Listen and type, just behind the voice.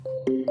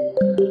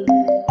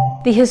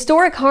The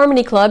historic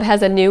Harmony Club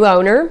has a new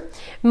owner.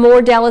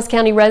 More Dallas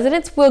County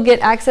residents will get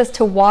access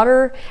to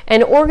water,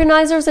 and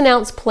organizers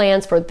announce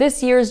plans for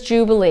this year's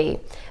Jubilee.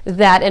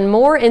 That and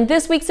more in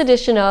this week's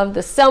edition of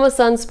the Selma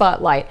Sun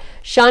Spotlight,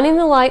 shining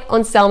the light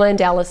on Selma and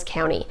Dallas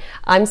County.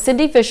 I'm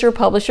Cindy Fisher,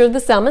 publisher of the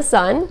Selma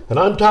Sun. And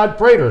I'm Todd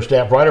Prater,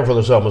 staff writer for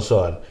the Selma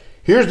Sun.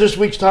 Here's this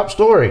week's top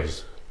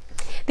stories.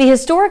 The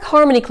historic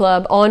Harmony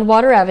Club on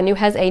Water Avenue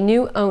has a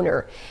new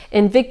owner.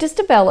 Invictus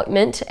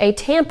Development, a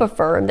Tampa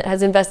firm that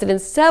has invested in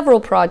several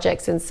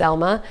projects in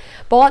Selma,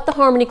 bought the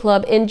Harmony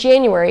Club in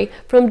January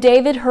from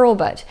David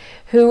Hurlbut,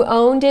 who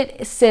owned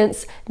it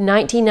since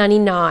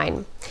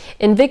 1999.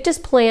 Invictus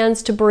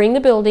plans to bring the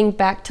building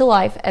back to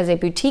life as a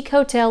boutique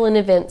hotel and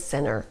event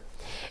center.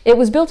 It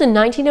was built in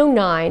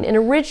 1909 and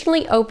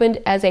originally opened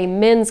as a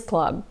men's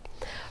club.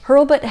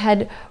 Hurlbut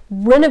had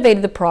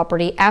renovated the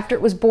property after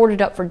it was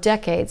boarded up for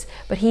decades,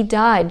 but he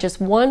died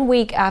just 1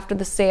 week after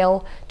the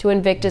sale to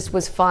Invictus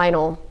was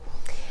final.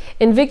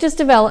 Invictus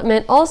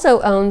Development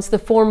also owns the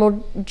former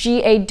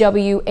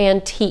GAW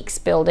Antiques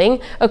building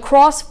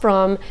across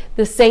from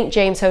the St.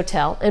 James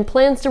Hotel and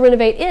plans to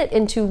renovate it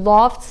into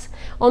lofts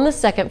on the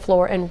second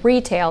floor and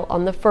retail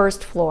on the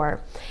first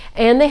floor.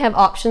 And they have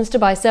options to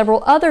buy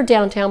several other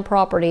downtown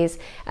properties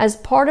as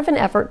part of an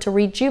effort to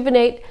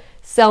rejuvenate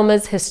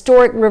Selma's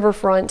historic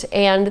riverfront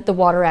and the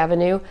Water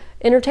Avenue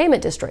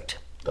Entertainment District.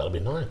 That'll be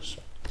nice.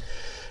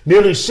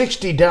 Nearly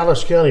 60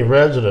 Dallas County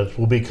residents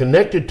will be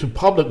connected to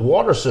public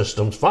water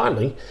systems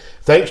finally,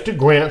 thanks to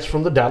grants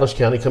from the Dallas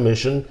County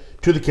Commission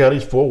to the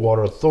county's 4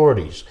 water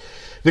authorities.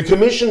 The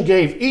commission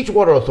gave each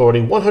water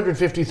authority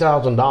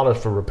 $150,000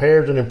 for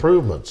repairs and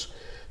improvements.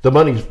 The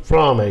money's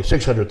from a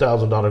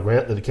 $600,000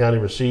 grant that the county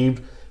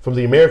received from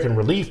the American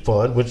Relief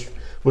Fund, which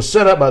was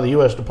set up by the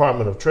U.S.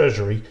 Department of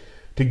Treasury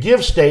to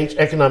give states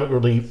economic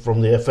relief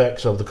from the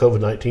effects of the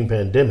COVID-19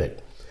 pandemic.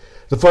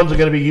 The funds are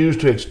going to be used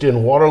to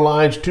extend water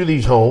lines to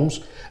these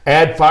homes,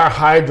 add fire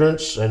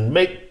hydrants, and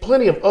make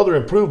plenty of other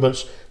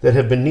improvements that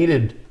have been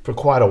needed for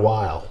quite a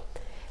while.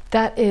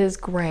 That is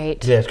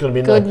great. Yeah, it's going to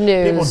be good nice.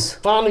 news.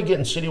 People finally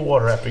getting city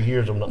water after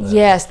years of not.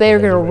 Yes, they are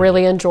going to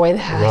really enjoy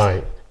that.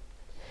 Right.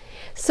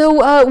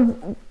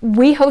 So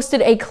we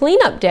hosted a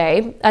cleanup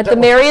day at the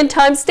Marion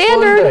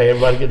Times-Standard. Fun day.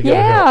 Everybody get together.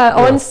 Yeah,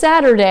 on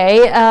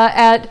Saturday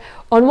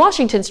on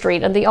Washington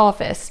Street at the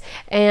office,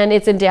 and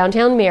it's in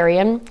downtown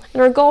Marion,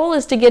 and our goal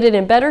is to get it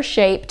in better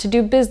shape to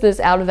do business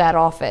out of that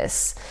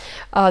office.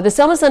 The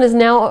Selma Sun is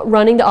now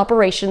running the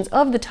operations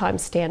of the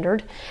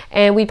Times-Standard,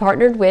 and we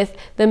partnered with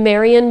the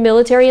Marion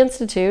Military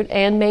Institute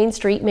and Main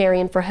Street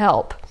Marion for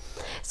help.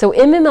 So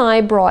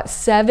MMI brought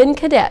 7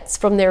 cadets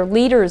from their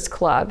Leaders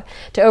Club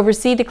to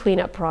oversee the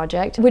cleanup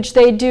project, which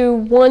they do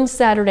 1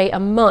 Saturday a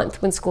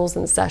month when school's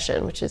in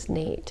session, which is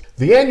neat.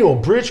 The annual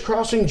Bridge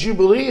Crossing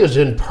Jubilee is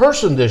in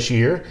person this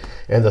year,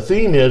 and the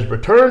theme is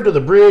Return to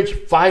the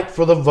Bridge, Fight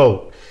for the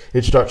Vote.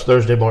 It starts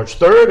Thursday, March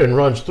 3rd and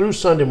runs through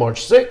Sunday,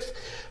 March 6th.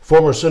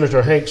 Former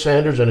Senator Hank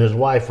Sanders and his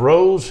wife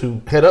Rose,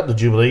 who head up the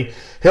Jubilee,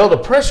 held a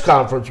press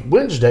conference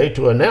Wednesday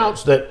to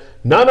announce that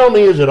not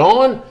only is it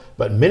on,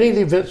 but many of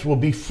the events will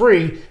be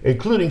free,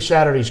 including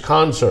Saturday's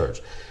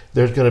concerts.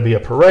 There's going to be a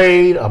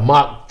parade, a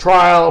mock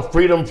trial,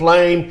 Freedom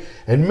Flame,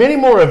 and many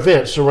more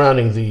events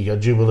surrounding the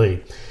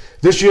Jubilee.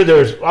 This year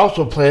there's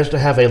also plans to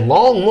have a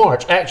long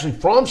march, actually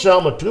from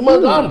Selma to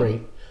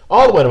Montgomery,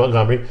 all the way to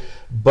Montgomery,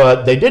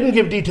 but they didn't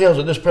give details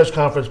at this press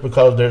conference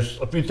because there's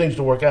a few things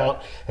to work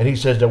out, and he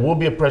says there will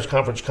be a press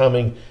conference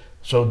coming,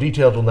 so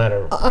details on that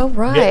are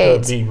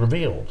yet to be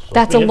revealed. So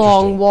that's a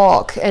long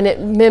walk, and it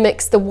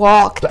mimics the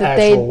walk the that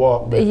actual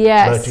walk,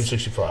 yes,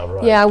 1965,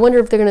 right? Yeah, I wonder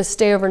if they're going to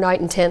stay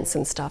overnight in tents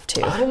and stuff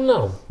too. I don't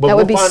know, but that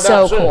would be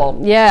so cool.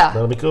 Yeah,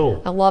 that'll be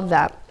cool. I love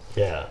that.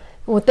 Yeah.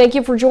 Well, thank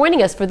you for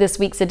joining us for this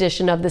week's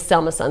edition of the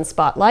Selma Sun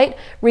Spotlight.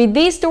 Read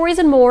these stories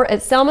and more at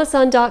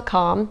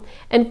selmasun.com,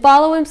 and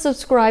follow and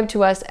subscribe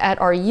to us at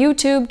our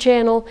YouTube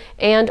channel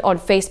and on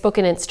Facebook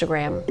and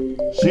Instagram.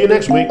 See you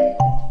next week.